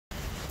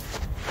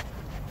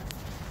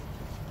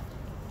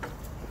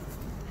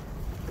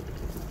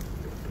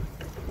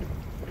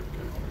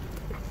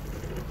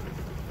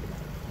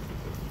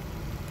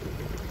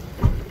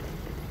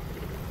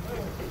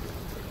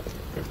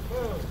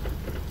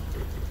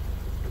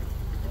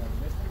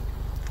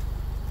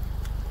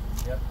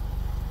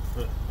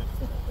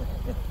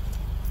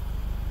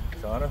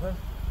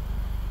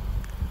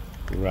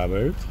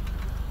Robert.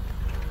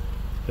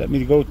 Let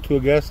me go to a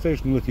gas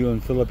station with you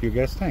and fill up your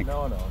gas tank.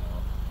 No.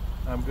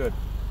 I'm good.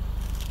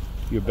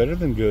 You're better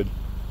than good.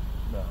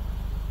 No.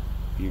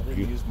 I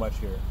didn't use much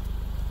here.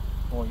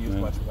 I won't use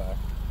much back.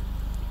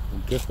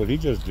 Well, guess what he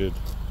just did?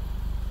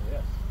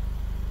 Yes.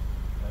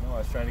 I know. I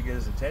was trying to get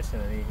his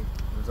attention and he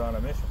was on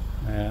a mission.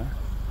 Yeah.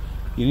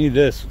 You need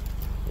this.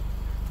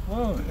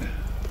 Whoa.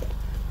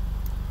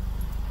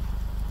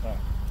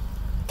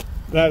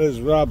 That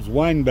is Rob's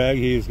wine bag.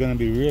 He is going to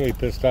be really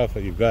pissed off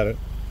that you've got it.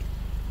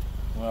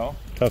 Well,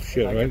 tough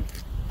shit, right?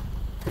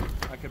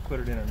 I could put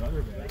it in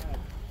another bag.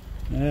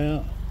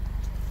 Yeah.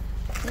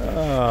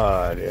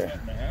 Oh dear.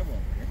 I have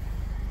one here.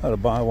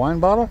 What, a wine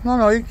bottle? No,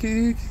 no.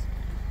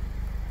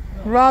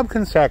 Rob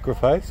can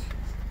sacrifice.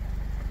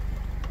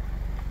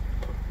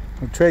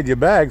 We'll trade you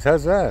bags.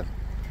 How's that?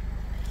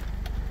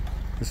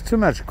 There's too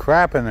much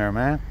crap in there,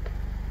 man.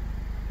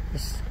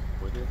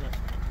 What is it?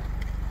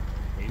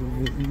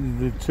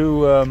 The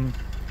two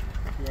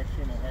Two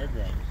external hard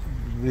drives.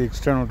 The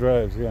external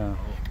drives, yeah.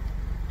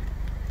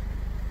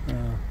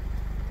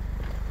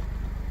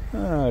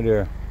 Oh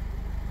dear.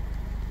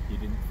 You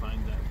didn't find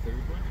that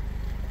third one?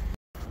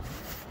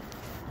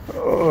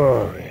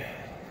 Oh yeah.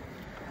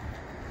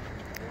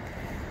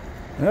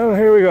 Well,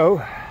 here we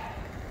go.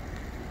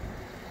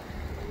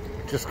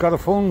 Just got a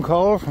phone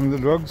call from the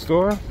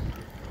drugstore.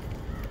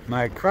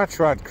 My crotch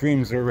rot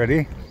creams are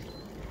ready.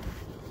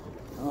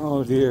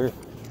 Oh dear.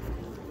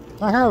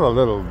 I have a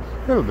little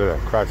bit of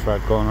crotch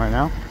rot going right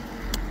now.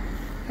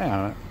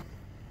 Yeah.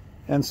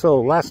 And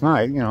so last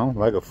night, you know,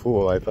 like a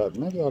fool, I thought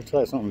maybe I'll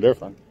try something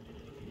different.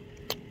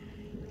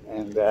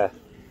 And I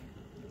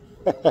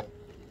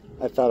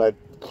thought I'd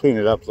clean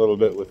it up a little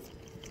bit with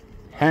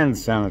hand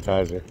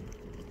sanitizer.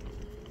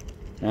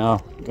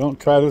 Now, don't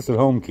try this at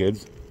home,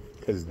 kids,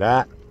 because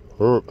that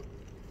hurt.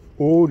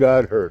 Oh,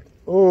 that hurt.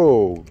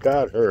 Oh,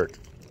 that hurt.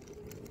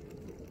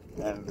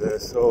 And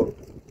so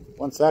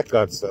once that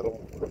got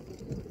settled,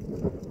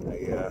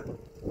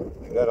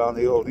 I got on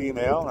the old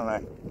email and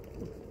I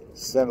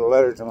sent a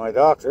letter to my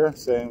doctor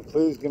saying,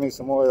 please give me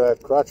some more of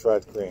that crotch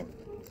rot cream.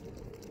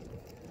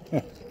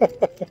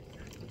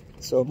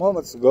 So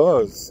moments ago, I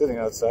was sitting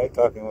outside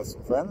talking with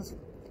some friends.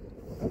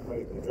 I'm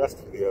ready to dress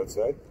for the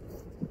outside.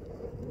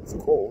 It's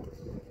cold.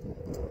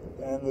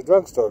 And the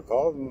drugstore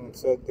called and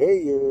said,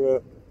 hey,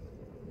 your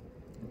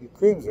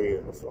creams are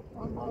here. So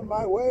I'm on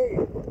my way.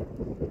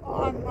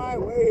 On my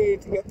way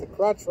to get the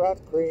crotch rot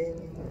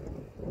cream.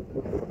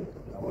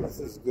 I wonder if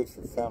this is good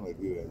for family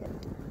beauty.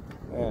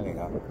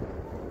 Anyhow,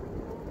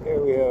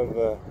 here we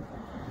have,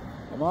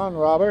 I'm on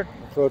Robert,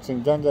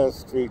 approaching Dundas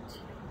Street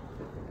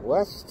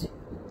West.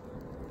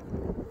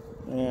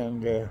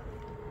 And there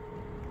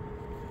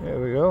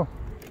we go.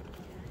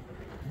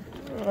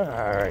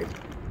 Alright.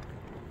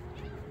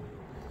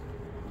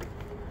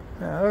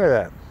 Now look at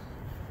that.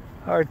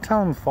 Our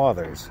town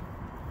fathers.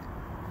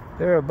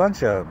 They're a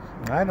bunch of,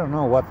 I don't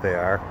know what they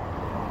are,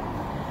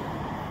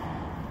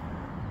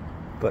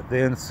 but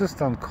they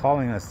insist on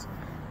calling us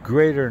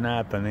Greater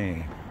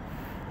Napanee.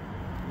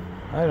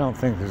 I don't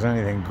think there's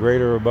anything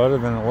greater about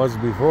it than it was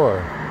before.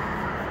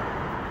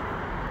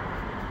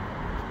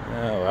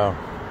 Oh well.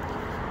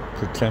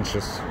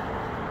 Pretentious.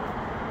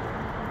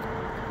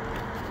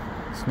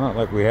 It's not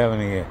like we have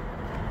any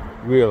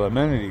real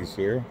amenities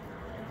here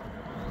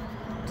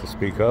to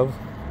speak of.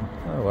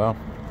 Oh well.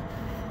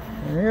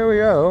 And here we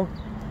go.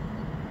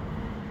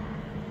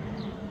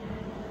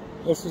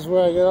 This is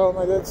where I get all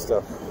my good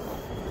stuff.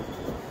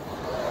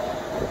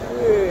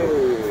 Hey.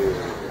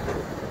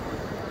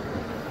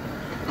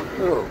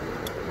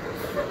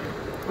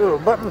 Little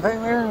button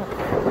thing there.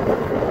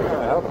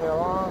 Help me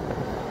along.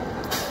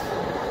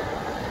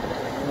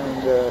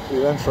 And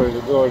eventually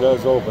the door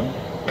does open.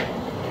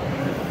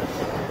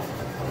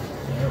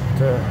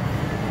 But,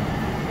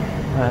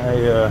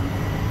 I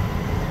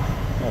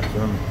have to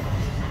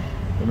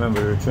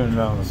remember to turn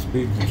down the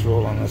speed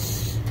control on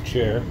this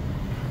chair.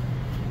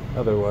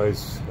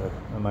 Otherwise,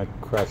 I might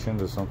crash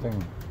into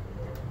something,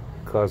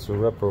 cause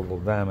irreparable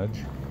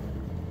damage.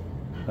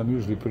 I'm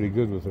usually pretty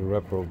good with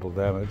irreparable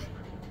damage.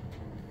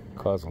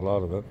 Cause a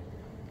lot of it.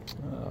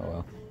 Oh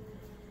well.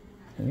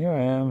 And here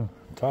I am,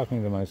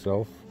 talking to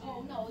myself.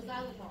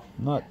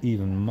 Not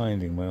even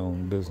minding my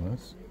own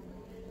business.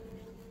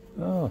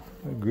 Oh,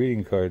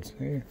 greeting cards.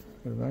 Hey,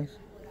 they're nice.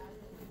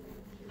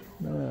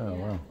 Oh,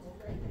 well.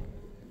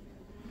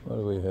 What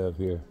do we have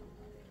here?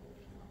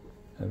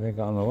 I think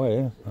on the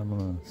way, I'm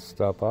going to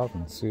stop off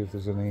and see if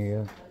there's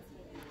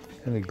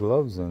any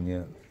gloves on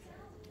yet.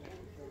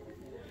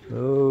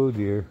 Oh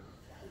dear.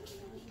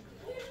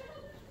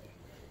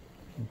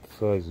 What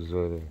sizes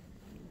are there?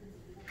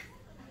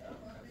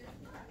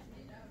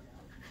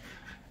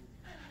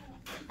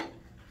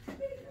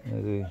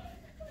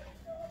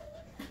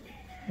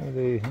 Are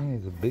they any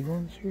of the big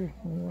ones here?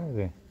 Where are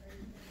they?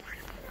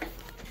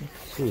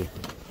 Let's see.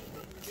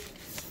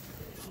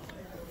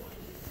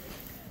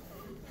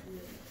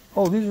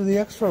 Oh, these are the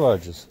extra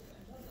larges.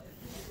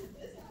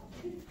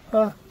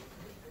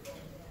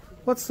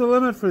 What's the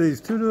limit for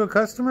these? 2 to a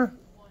customer?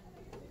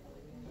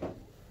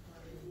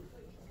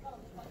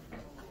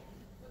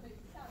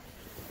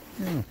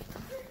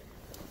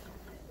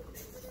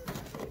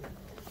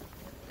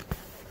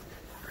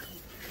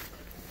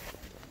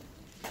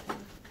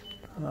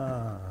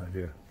 Ah,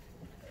 dear.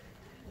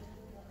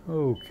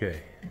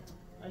 Okay.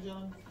 Hi,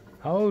 John.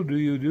 How do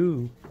you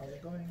do? How's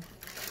it going?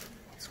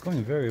 It's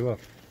going very well.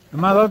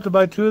 Am I allowed to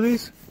buy 2 of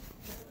these?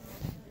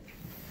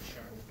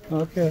 Sure.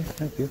 Okay,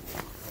 thank you.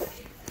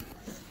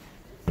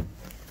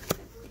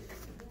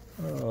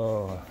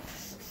 Oh,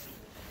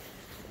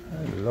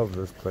 I love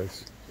this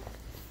place.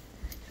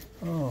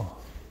 Oh,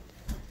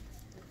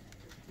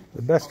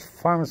 the best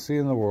pharmacy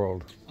in the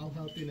world. I'll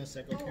help you in a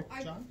second,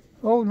 okay, John?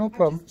 Oh, no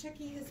problem. I'm just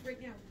checking this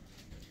right now.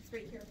 It's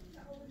right here.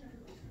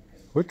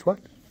 Which what?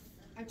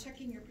 I'm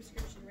checking your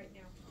prescription right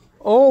now.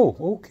 Oh,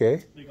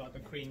 okay. We got the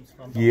creams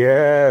from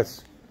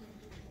Yes.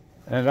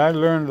 And I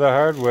learned the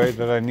hard way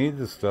that I need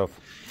this stuff.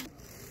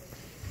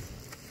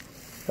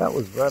 That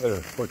was rather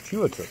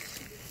fortuitous.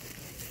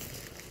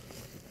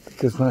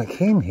 Because when I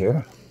came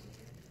here,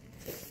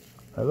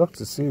 I looked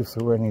to see if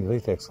there were any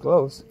latex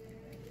gloves.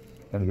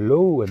 And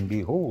lo and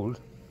behold,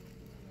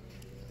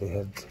 they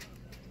had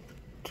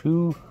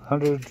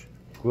 200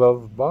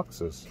 glove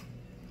boxes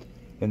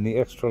in the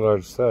extra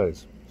large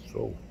size.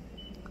 So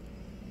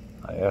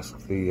I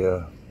asked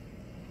the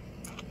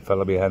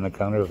fella behind the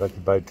counter if I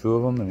could buy 2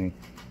 of them, and he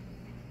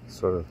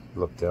sort of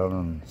looked down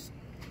and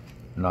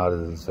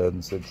nodded his head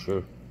and said,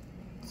 sure.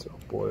 So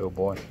boy, oh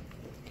boy,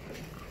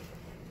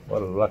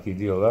 what a lucky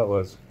deal that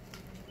was.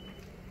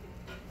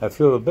 I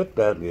feel a bit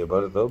badly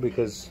about it though,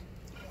 because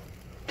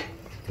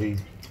the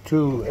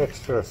 2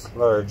 extra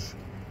large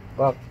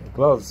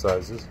glove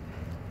sizes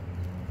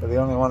are the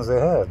only ones they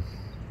had.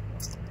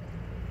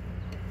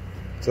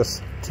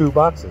 Just 2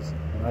 boxes,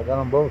 and I got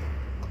them both.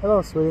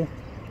 Hello, sweetie.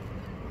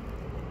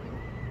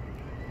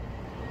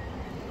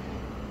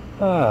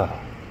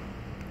 Ah,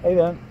 hey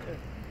Dan.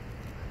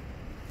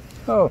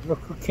 Oh, look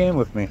who came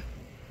with me.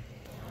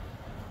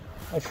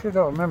 I sure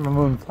don't remember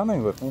Moon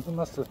coming with me. He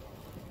must have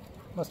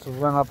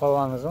run up all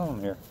on his own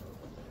here.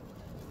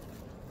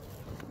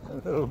 A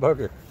little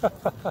bugger.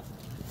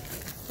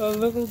 A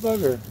little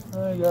bugger. Oh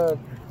my God.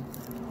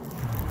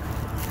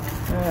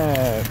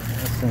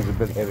 This thing's a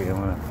bit heavy. I'm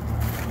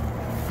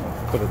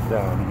gonna put it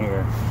down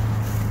here.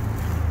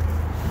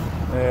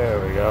 There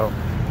we go.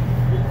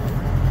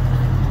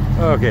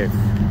 Okay.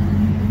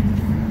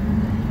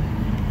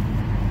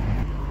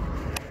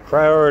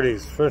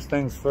 Priorities. First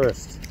things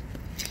first.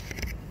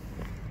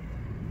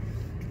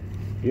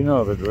 You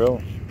know the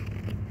drill.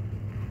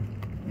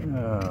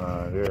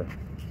 Oh dear.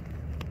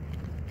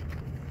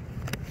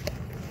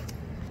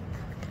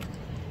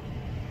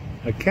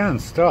 I can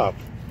stop.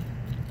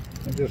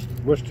 I just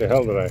wish to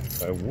hell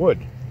that I would.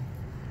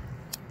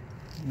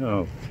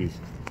 No, jeez.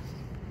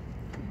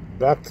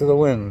 Back to the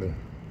wind.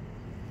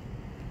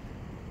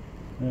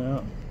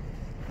 Yeah.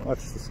 Watch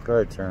the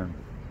sky turn.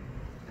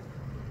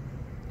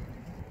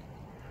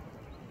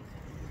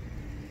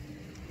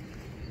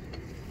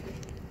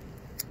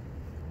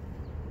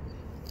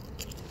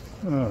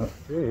 Oh,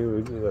 gee,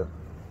 we do the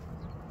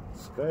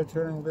sky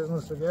turning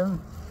business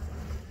again.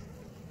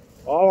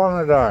 All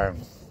on a dime.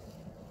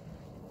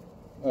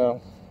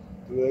 Well,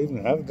 do they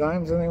even have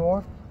dimes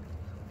anymore?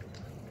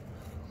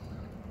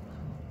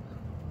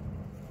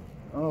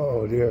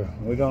 Oh dear,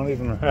 we don't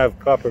even have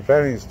copper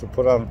pennies to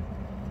put on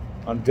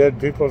dead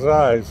people's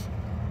eyes.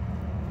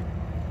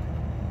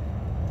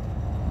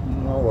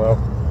 Oh well.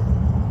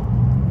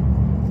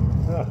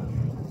 Ah.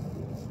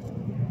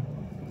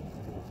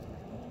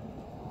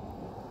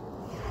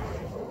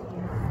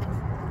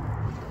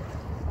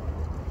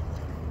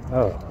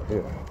 Oh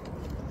dear.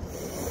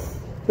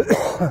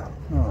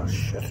 Oh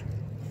shit.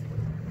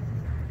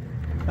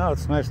 Now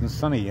it's nice and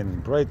sunny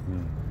and bright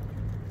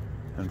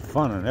and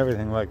fun and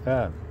everything like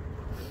that.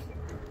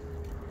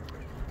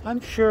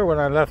 I'm sure when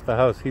I left the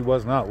house he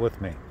was not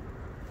with me.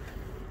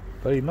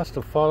 But he must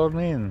have followed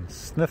me and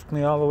sniffed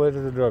me all the way to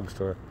the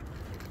drugstore.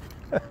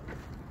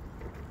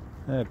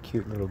 That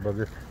cute little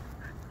bugger.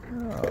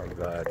 Oh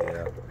God,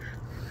 yeah.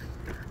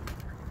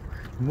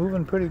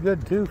 Moving pretty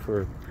good too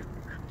for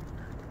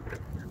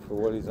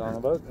what he's on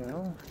about, you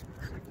know.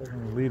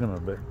 Doesn't lead him a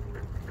bit.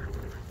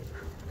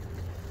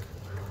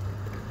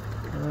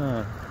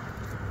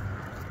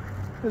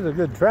 This is a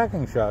good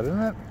tracking shot, isn't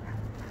it?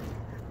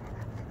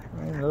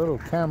 I mean, the little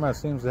camera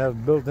seems to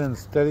have built-in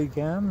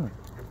Steadicam.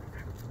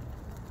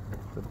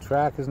 The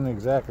track isn't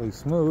exactly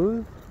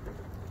smooth.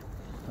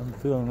 I'm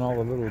feeling all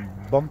the little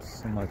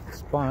bumps in my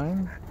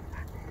spine,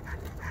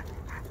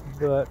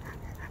 but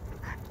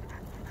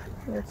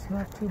it's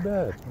not too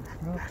bad.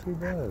 It's not too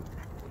bad.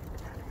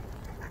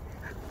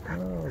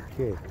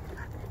 Okay.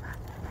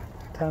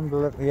 Time to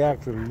let the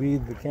actor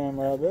lead the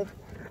camera a bit.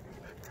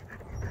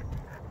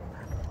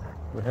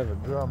 We have a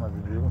drama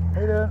to do.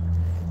 Hey there.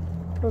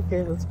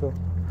 Okay, let's go.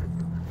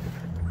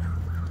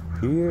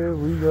 Here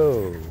we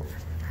go.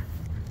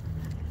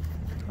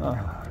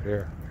 Ah,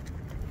 there.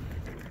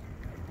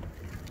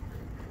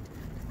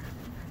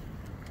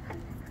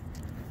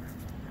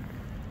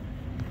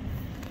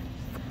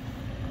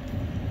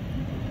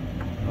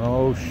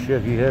 Oh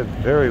shit, he had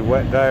very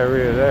wet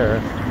diarrhea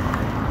there.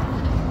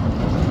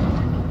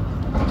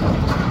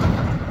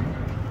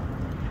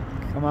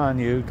 Come on,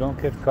 you.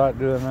 Don't get caught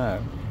doing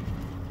that.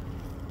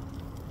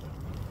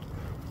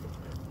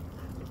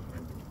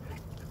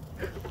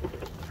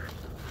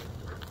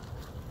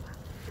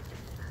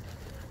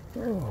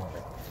 Oh.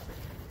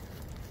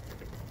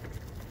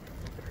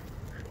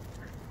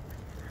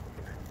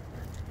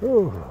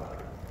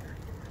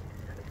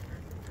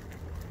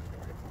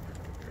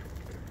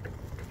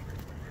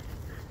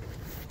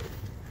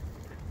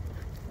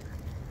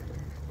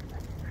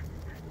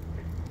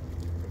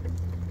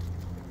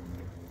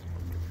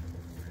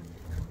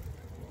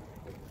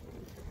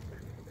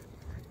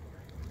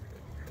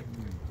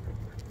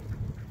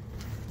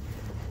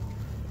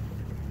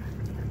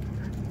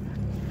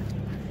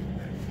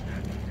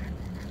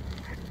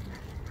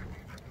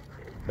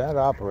 Bad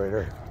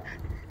operator.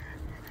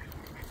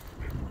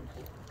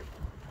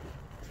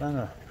 Trying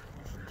to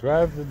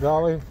drive the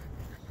dolly,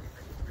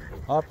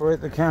 operate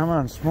the camera,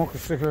 and smoke a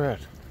cigarette.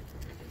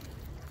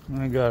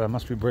 My God, I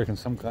must be breaking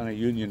some kind of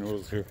union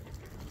rules here.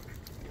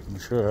 I'm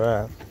sure of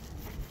that.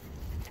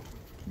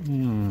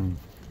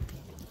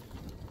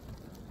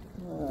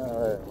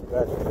 Alright,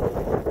 that's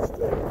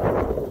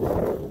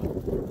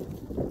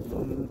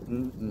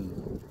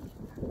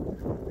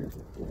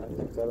I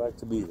think I like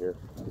to be here.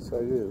 Yes, I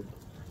do.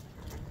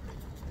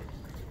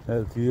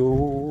 At the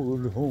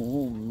old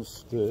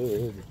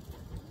homestead,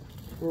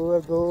 where I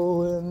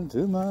go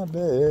into my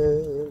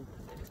bed.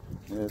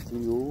 At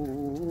the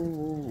old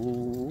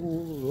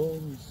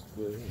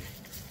homestead.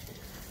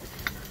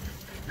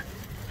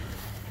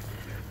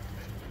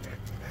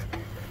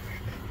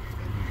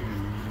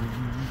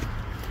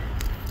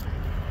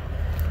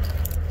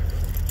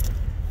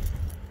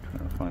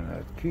 Trying to find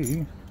that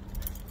key.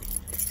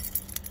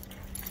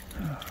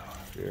 Oh,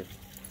 here.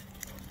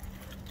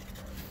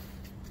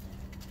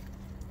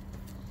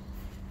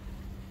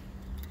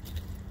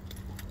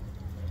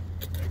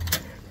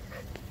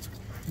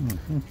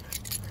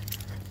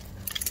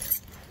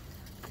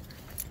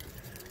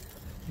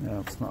 Yeah,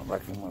 it's not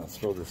like I'm going to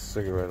throw this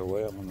cigarette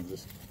away. I'm going to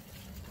just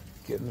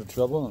get into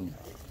trouble and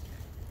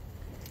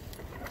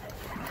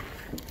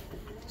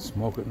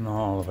smoke it in the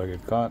hall. If I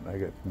get caught, I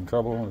get in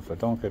trouble. And if I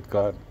don't get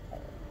caught,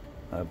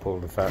 I pull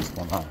the fast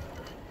one out.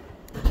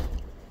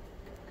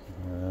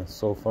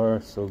 So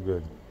far, so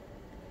good.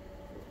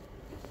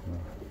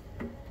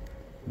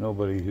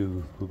 Nobody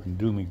who can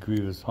do me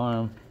grievous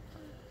harm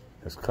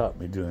has caught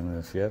me doing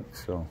this yet,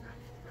 so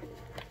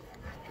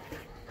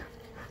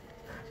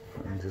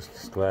I'm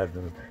just glad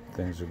that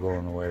things are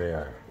going the way they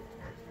are.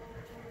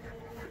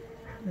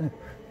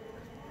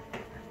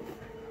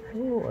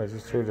 Oh, I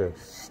just heard a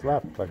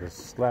slap, like a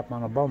slap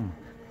on a bum,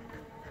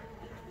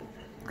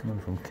 coming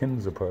from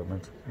Kim's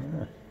apartment.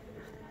 Yeah.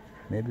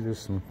 Maybe there's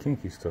some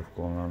kinky stuff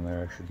going on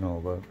there I should know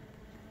about.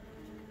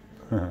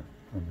 I'm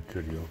a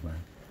dirty old man.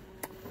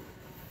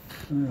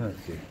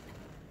 Okay.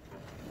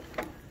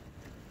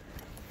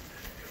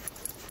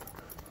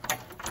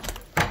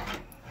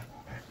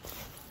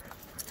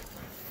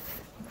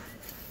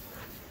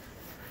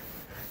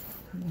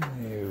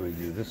 Here we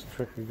do this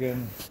trick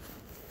again.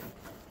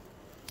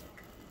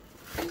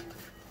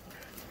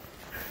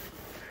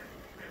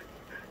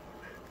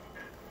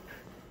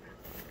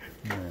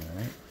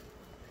 Alright.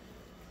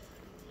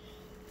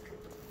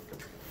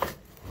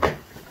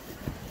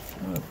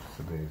 Oops,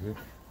 a daisy.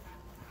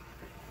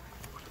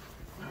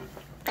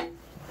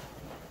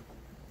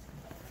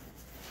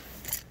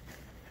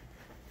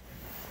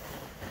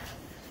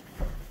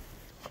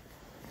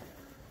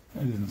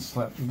 I didn't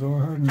slap the door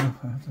hard enough.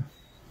 I have to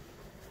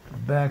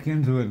back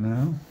into it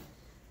now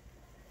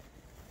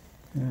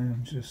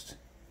and just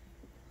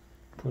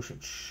push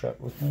it shut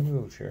with my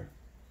wheelchair.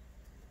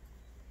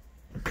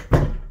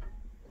 There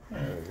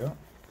we go.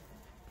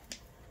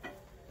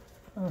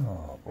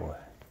 Oh boy.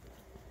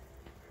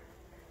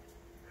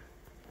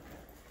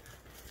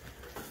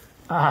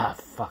 Ah,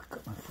 fuck.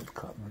 Got my foot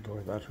caught in the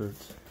door. That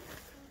hurts.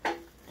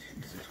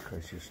 Jesus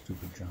Christ, you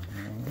stupid John.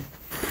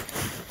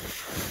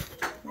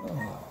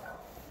 Oh.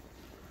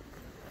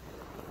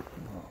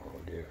 Oh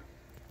dear.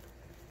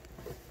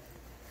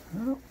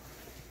 Well,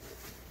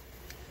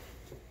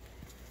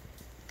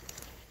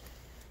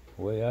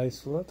 whey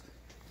isolate,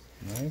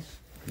 nice.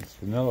 It's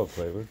vanilla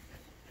flavored,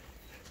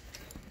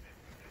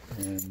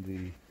 and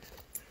the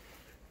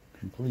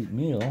complete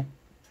meal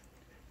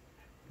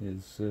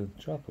is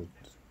chocolate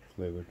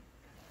flavored.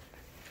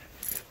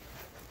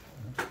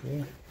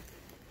 Okay,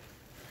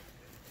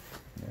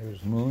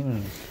 there's Moon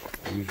in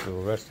his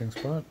usual resting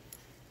spot.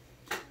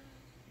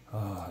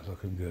 Ah,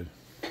 looking good.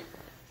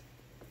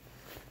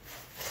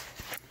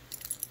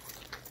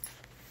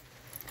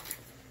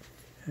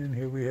 And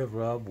here we have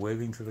Rob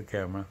waving to the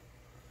camera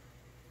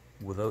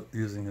without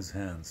using his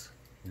hands.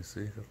 You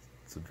see,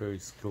 it's a very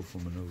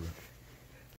skillful maneuver.